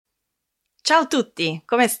Ciao a tutti,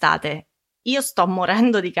 come state? Io sto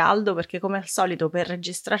morendo di caldo perché come al solito per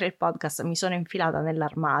registrare il podcast mi sono infilata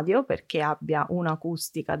nell'armadio perché abbia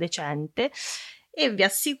un'acustica decente e vi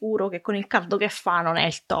assicuro che con il caldo che fa non è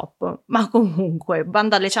il top, ma comunque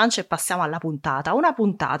bando alle ciance e passiamo alla puntata, una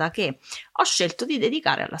puntata che ho scelto di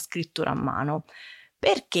dedicare alla scrittura a mano.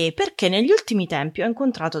 Perché? Perché negli ultimi tempi ho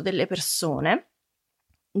incontrato delle persone,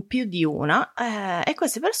 più di una, e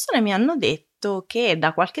queste persone mi hanno detto che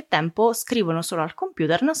da qualche tempo scrivono solo al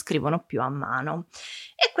computer, non scrivono più a mano.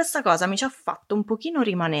 E questa cosa mi ci ha fatto un pochino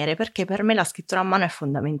rimanere perché per me la scrittura a mano è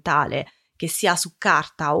fondamentale, che sia su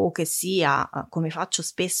carta o che sia, come faccio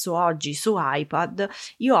spesso oggi, su iPad.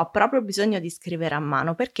 Io ho proprio bisogno di scrivere a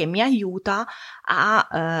mano perché mi aiuta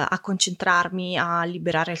a concentrarmi, a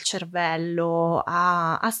liberare il cervello,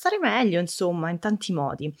 a stare meglio, insomma, in tanti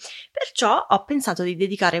modi. Perciò ho pensato di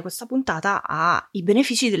dedicare questa puntata ai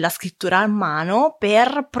benefici della scrittura a mano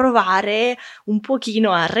per provare un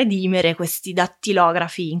pochino a redimere questi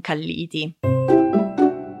dattilografi incalliti.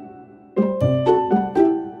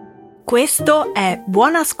 Questo è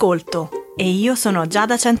Buon Ascolto e io sono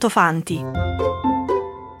Giada Centofanti.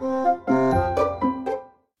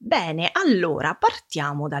 Bene, allora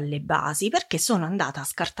partiamo dalle basi perché sono andata a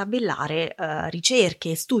scartabellare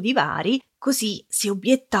ricerche e studi vari, così se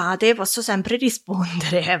obiettate posso sempre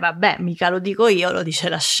rispondere, vabbè, mica lo dico io, lo dice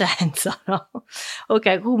la scienza, no?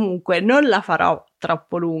 Ok, comunque non la farò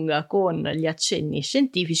troppo lunga con gli accenni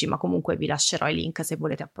scientifici, ma comunque vi lascerò i link se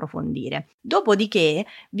volete approfondire. Dopodiché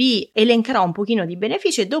vi elencherò un pochino di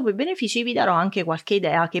benefici e dopo i benefici vi darò anche qualche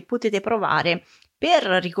idea che potete provare per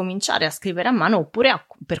ricominciare a scrivere a mano oppure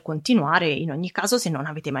per continuare in ogni caso se non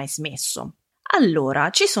avete mai smesso.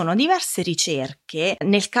 Allora, ci sono diverse ricerche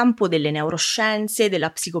nel campo delle neuroscienze,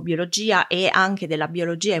 della psicobiologia e anche della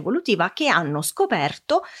biologia evolutiva che hanno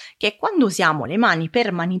scoperto che quando usiamo le mani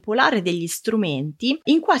per manipolare degli strumenti,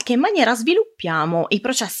 in qualche maniera sviluppiamo i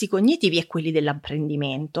processi cognitivi e quelli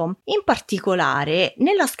dell'apprendimento. In particolare,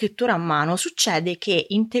 nella scrittura a mano succede che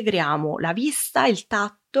integriamo la vista, il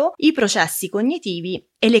tatto, i processi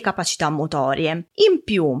cognitivi e le capacità motorie. In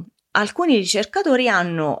più, alcuni ricercatori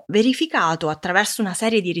hanno verificato attraverso una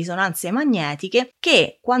serie di risonanze magnetiche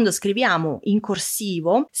che quando scriviamo in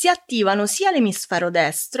corsivo si attivano sia l'emisfero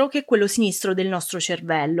destro che quello sinistro del nostro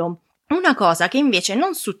cervello. Una cosa che invece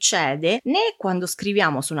non succede né quando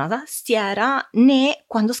scriviamo su una tastiera né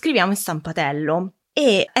quando scriviamo in stampatello.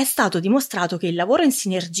 E è stato dimostrato che il lavoro in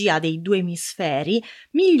sinergia dei due emisferi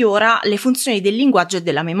migliora le funzioni del linguaggio e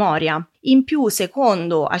della memoria. In più,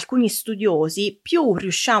 secondo alcuni studiosi, più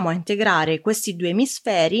riusciamo a integrare questi due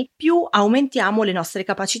emisferi, più aumentiamo le nostre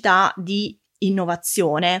capacità di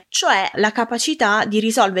innovazione, cioè la capacità di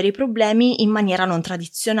risolvere i problemi in maniera non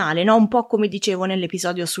tradizionale, no? Un po' come dicevo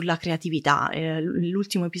nell'episodio sulla creatività,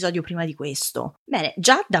 l'ultimo episodio prima di questo. Bene,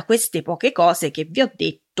 già da queste poche cose che vi ho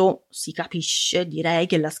detto si capisce, direi,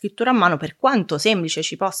 che la scrittura a mano, per quanto semplice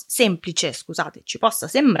ci possa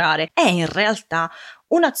sembrare, è in realtà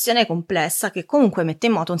un'azione complessa che comunque mette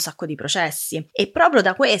in moto un sacco di processi e proprio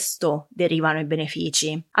da questo derivano i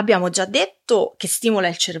benefici. Abbiamo già detto che stimola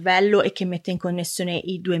il cervello e che mette in connessione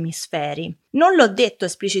i due emisferi. Non l'ho detto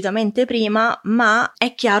esplicitamente prima, ma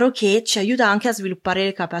è chiaro che ci aiuta anche a sviluppare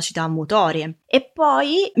le capacità motorie e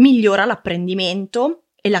poi migliora l'apprendimento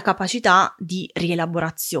e la capacità di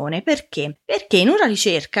rielaborazione. Perché? Perché in una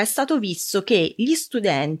ricerca è stato visto che gli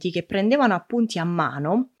studenti che prendevano appunti a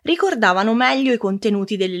mano ricordavano meglio i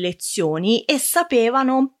contenuti delle lezioni e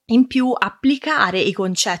sapevano in più applicare i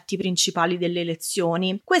concetti principali delle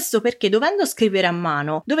lezioni. Questo perché dovendo scrivere a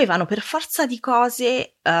mano dovevano per forza di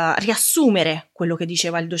cose riassumere quello che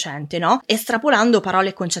diceva il docente, no? Estrapolando parole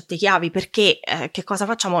e concetti chiavi, perché che cosa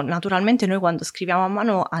facciamo? Naturalmente noi quando scriviamo a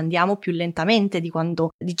mano andiamo più lentamente di quando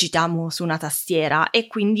digitiamo su una tastiera e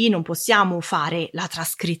quindi non possiamo fare la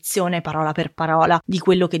trascrizione parola per parola di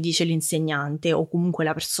quello che dice l'insegnante o comunque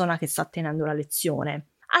la persona che sta tenendo la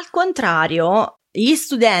lezione. Al contrario, gli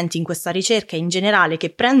studenti in questa ricerca in generale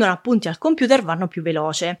che prendono appunti al computer vanno più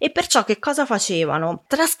veloce e perciò che cosa facevano?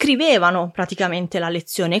 Trascrivevano praticamente la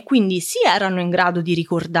lezione e quindi sì erano in grado di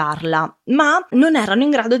ricordarla, ma non erano in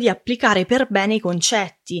grado di applicare per bene i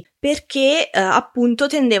concetti perché appunto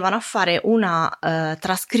tendevano a fare una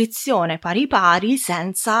trascrizione pari pari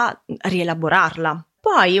senza rielaborarla.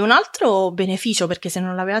 Poi un altro beneficio, perché se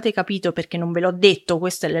non l'avevate capito, perché non ve l'ho detto,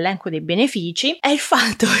 questo è l'elenco dei benefici, è il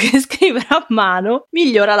fatto che scrivere a mano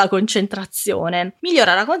migliora la concentrazione.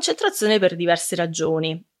 Migliora la concentrazione per diverse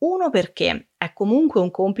ragioni. Uno, perché è comunque un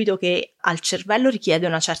compito che al cervello richiede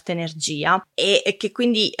una certa energia e che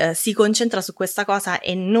quindi si concentra su questa cosa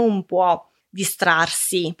e non può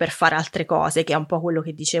distrarsi per fare altre cose, che è un po' quello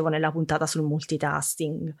che dicevo nella puntata sul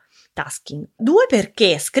multitasking. 2,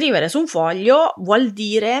 perché scrivere su un foglio vuol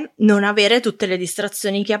dire non avere tutte le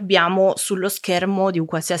distrazioni che abbiamo sullo schermo di un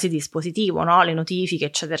qualsiasi dispositivo, no? Le notifiche,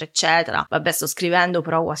 eccetera, eccetera. Vabbè, sto scrivendo,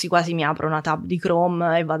 però quasi quasi mi apro una tab di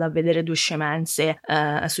Chrome e vado a vedere 2 scemenze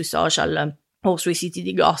sui social o sui siti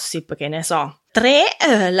di gossip, che ne so. 3,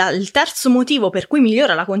 il terzo motivo per cui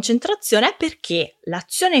migliora la concentrazione è perché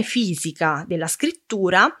l'azione fisica della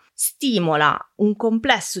scrittura stimola un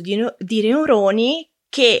complesso di neuroni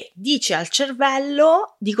che dice al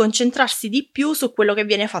cervello di concentrarsi di più su quello che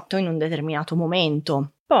viene fatto in un determinato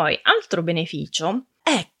momento. Poi, altro beneficio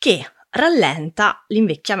è che rallenta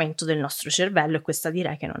l'invecchiamento del nostro cervello, e questa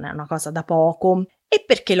direi che non è una cosa da poco. E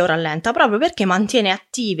perché lo rallenta? Proprio perché mantiene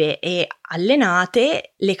attive e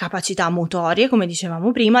allenate le capacità motorie, come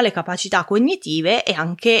dicevamo prima, le capacità cognitive e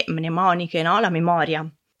anche mnemoniche, no? La memoria.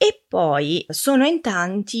 E poi sono in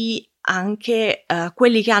tanti anche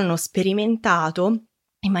quelli che hanno sperimentato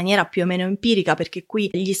in maniera più o meno empirica, perché qui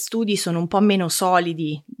gli studi sono un po' meno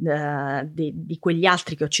solidi di quegli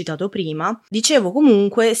altri che ho citato prima. Dicevo,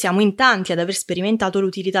 comunque siamo in tanti ad aver sperimentato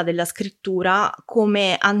l'utilità della scrittura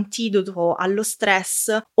come antidoto allo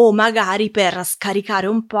stress, o magari per scaricare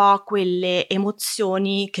un po' quelle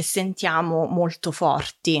emozioni che sentiamo molto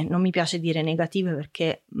forti. Non mi piace dire negative,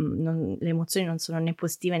 perché le emozioni non sono né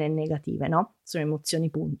positive né negative, no? Sono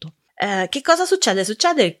emozioni, punto. Che cosa succede?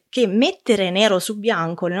 Succede che mettere nero su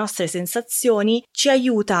bianco le nostre sensazioni ci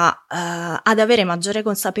aiuta ad avere maggiore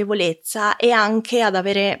consapevolezza e anche ad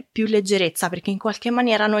avere più leggerezza, perché in qualche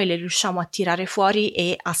maniera noi le riusciamo a tirare fuori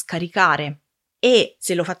e a scaricare. E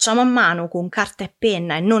se lo facciamo a mano con carta e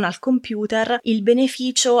penna e non al computer, il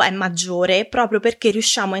beneficio è maggiore, proprio perché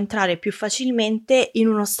riusciamo a entrare più facilmente in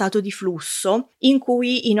uno stato di flusso in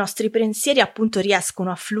cui i nostri pensieri appunto riescono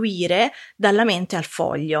a fluire dalla mente al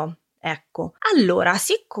foglio. Ecco, allora,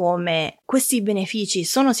 siccome questi benefici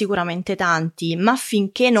sono sicuramente tanti, ma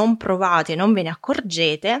finché non provate, non ve ne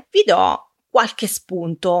accorgete, vi do qualche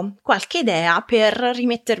spunto, qualche idea per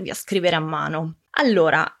rimettervi a scrivere a mano.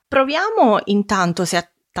 Allora, proviamo intanto, se è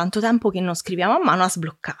tanto tempo che non scriviamo a mano, a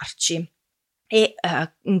sbloccarci e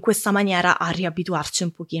in questa maniera a riabituarci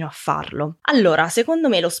un pochino a farlo. Allora, secondo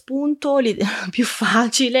me lo spunto più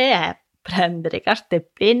facile è prendere carta e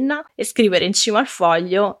penna e scrivere in cima al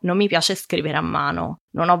foglio: non mi piace scrivere a mano,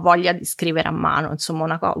 non ho voglia di scrivere a mano,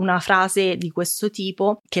 insomma una frase di questo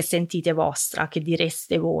tipo che sentite vostra, che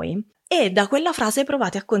direste voi. E da quella frase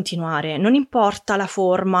provate a continuare, non importa la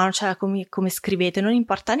forma, cioè come scrivete, non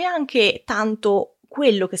importa neanche tanto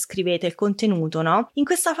quello che scrivete, il contenuto, no? In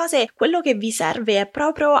questa fase quello che vi serve è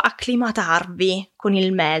proprio acclimatarvi con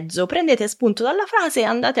il mezzo. Prendete spunto dalla frase e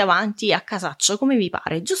andate avanti a casaccio come vi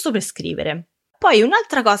pare, giusto per scrivere. Poi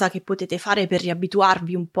un'altra cosa che potete fare per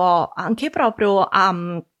riabituarvi un po' anche proprio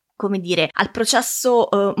a come dire, al processo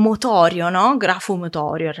motorio, no?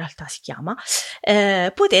 Grafomotorio in realtà si chiama,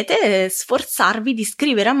 potete sforzarvi di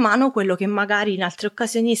scrivere a mano quello che magari in altre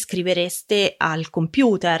occasioni scrivereste al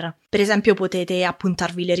computer. Per esempio potete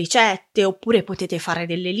appuntarvi le ricette, oppure potete fare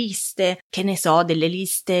delle liste, che ne so, delle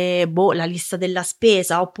liste, la lista della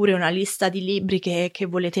spesa, oppure una lista di libri che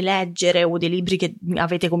volete leggere, o dei libri che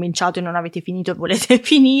avete cominciato e non avete finito e volete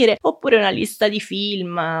finire, oppure una lista di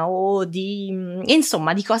film, o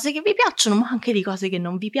insomma, di cose che vi piacciono, ma anche di cose che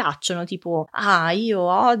non vi piacciono, tipo, io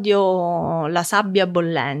odio la sabbia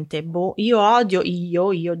bollente,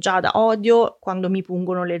 io Giada odio quando mi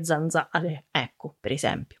pungono le zanzare, ecco, per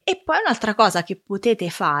esempio. E poi un'altra cosa che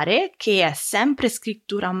potete fare, che è sempre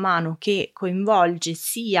scrittura a mano, che coinvolge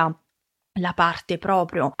sia la parte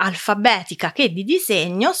proprio alfabetica che di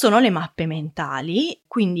disegno, sono le mappe mentali.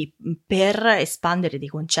 Quindi per espandere dei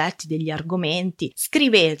concetti, degli argomenti,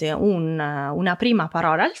 scrivete una prima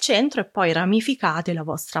parola al centro e poi ramificate la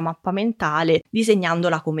vostra mappa mentale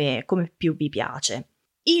disegnandola come più vi piace.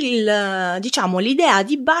 L'idea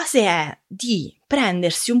di base è di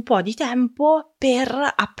prendersi un po' di tempo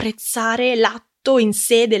per apprezzare l'atto in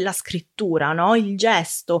sé della scrittura, no? Il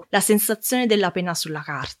gesto, la sensazione della penna sulla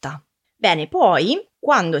carta. Bene, poi,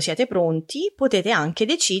 quando siete pronti, potete anche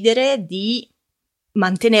decidere di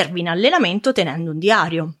mantenervi in allenamento tenendo un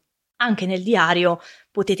diario. Anche nel diario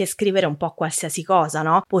potete scrivere un po' qualsiasi cosa,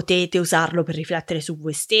 no? Potete usarlo per riflettere su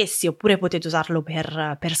voi stessi, oppure potete usarlo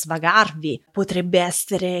per svagarvi. Potrebbe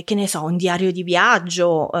essere, che ne so, un diario di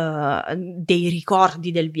viaggio, dei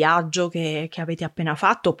ricordi del viaggio che avete appena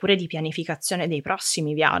fatto, oppure di pianificazione dei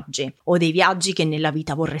prossimi viaggi o dei viaggi che nella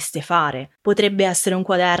vita vorreste fare. Potrebbe essere un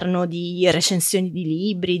quaderno di recensioni di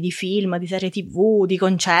libri, di film, di serie TV, di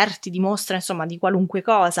concerti, di mostre, insomma di qualunque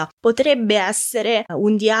cosa. Potrebbe essere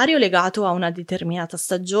un diario legato a una determinata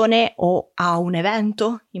stagione o a un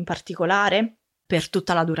evento in particolare, per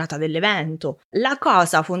tutta la durata dell'evento. La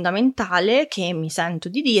cosa fondamentale che mi sento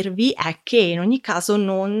di dirvi è che in ogni caso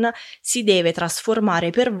non si deve trasformare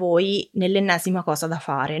per voi nell'ennesima cosa da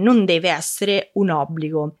fare, non deve essere un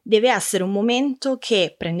obbligo, deve essere un momento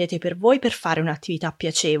che prendete per voi per fare un'attività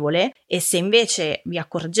piacevole, e se invece vi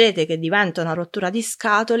accorgete che diventa una rottura di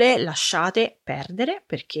scatole, lasciate perdere,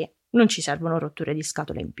 perché non ci servono rotture di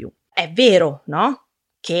scatole in più. È vero, no?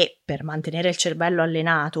 Che per mantenere il cervello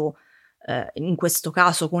allenato, in questo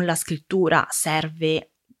caso con la scrittura,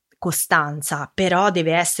 serve costanza, però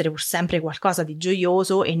deve essere pur sempre qualcosa di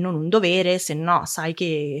gioioso e non un dovere, se no sai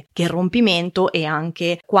che rompimento, e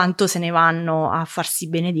anche quanto se ne vanno a farsi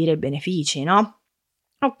benedire i benefici, no?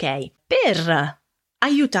 Ok, per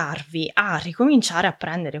aiutarvi a ricominciare a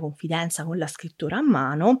prendere confidenza con la scrittura a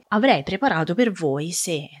mano, avrei preparato per voi,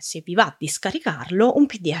 se vi va di scaricarlo, un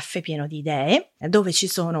PDF pieno di idee, dove ci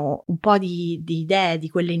sono un po' di idee, di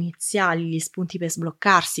quelle iniziali, gli spunti per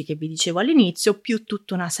sbloccarsi che vi dicevo all'inizio, più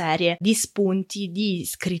tutta una serie di spunti di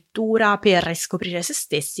scrittura per riscoprire se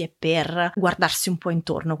stessi e per guardarsi un po'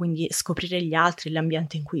 intorno, quindi scoprire gli altri,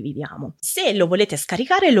 l'ambiente in cui viviamo. Se lo volete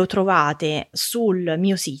scaricare, lo trovate sul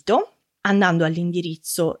mio sito, andando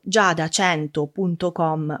all'indirizzo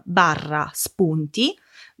giada100.com/spunti,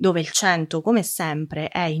 dove il 100 come sempre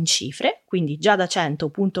è in cifre, quindi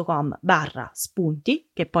giada100.com/spunti,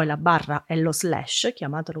 che poi la barra è lo slash,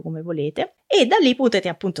 chiamatelo come volete, e da lì potete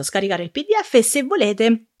appunto scaricare il PDF, e se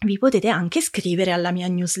volete vi potete anche iscrivere alla mia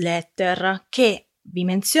newsletter, che vi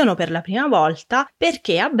menziono per la prima volta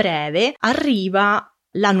perché a breve arriva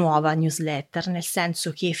la nuova newsletter, nel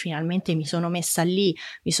senso che finalmente mi sono messa lì,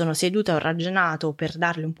 mi sono seduta e ho ragionato per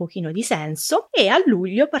darle un pochino di senso, e a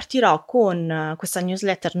luglio partirò con questa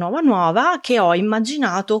newsletter nuova che ho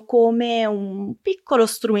immaginato come un piccolo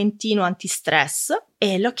strumentino antistress,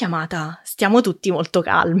 e l'ho chiamata Stiamo tutti molto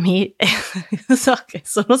calmi. So che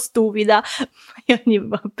sono stupida,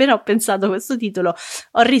 ma appena ho pensato a questo titolo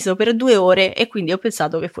ho riso per 2 ore, e quindi ho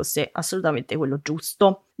pensato che fosse assolutamente quello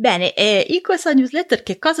giusto. Bene, in questa newsletter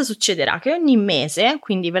che cosa succederà? Che ogni mese,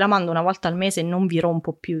 quindi ve la mando una volta al mese e non vi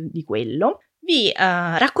rompo più di quello, vi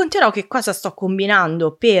racconterò che cosa sto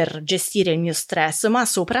combinando per gestire il mio stress, ma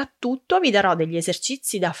soprattutto vi darò degli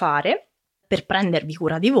esercizi da fare per prendervi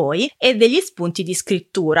cura di voi e degli spunti di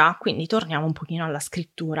scrittura, quindi torniamo un pochino alla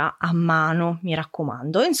scrittura a mano, mi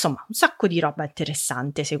raccomando. Insomma, un sacco di roba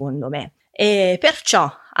interessante secondo me. E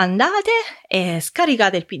perciò andate e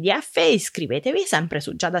scaricate il PDF e iscrivetevi sempre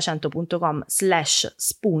su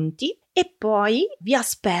giada100.com/spunti, e poi vi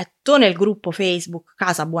aspetto nel gruppo Facebook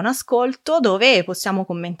Casa Buon Ascolto, dove possiamo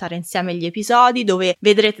commentare insieme gli episodi, dove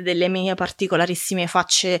vedrete delle mie particolarissime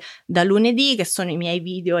facce da lunedì, che sono i miei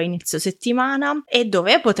video a inizio settimana, e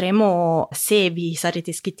dove potremo, se vi sarete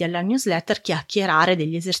iscritti alla newsletter, chiacchierare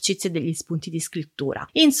degli esercizi e degli spunti di scrittura.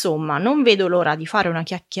 Insomma, non vedo l'ora di fare una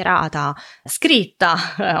chiacchierata scritta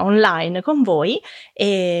online con voi,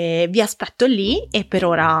 e vi aspetto lì. E per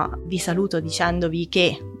ora vi saluto ricordandovi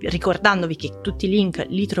che tutti i link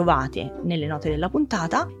li trovate nelle note della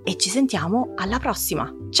puntata, e ci sentiamo alla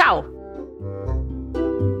prossima. Ciao!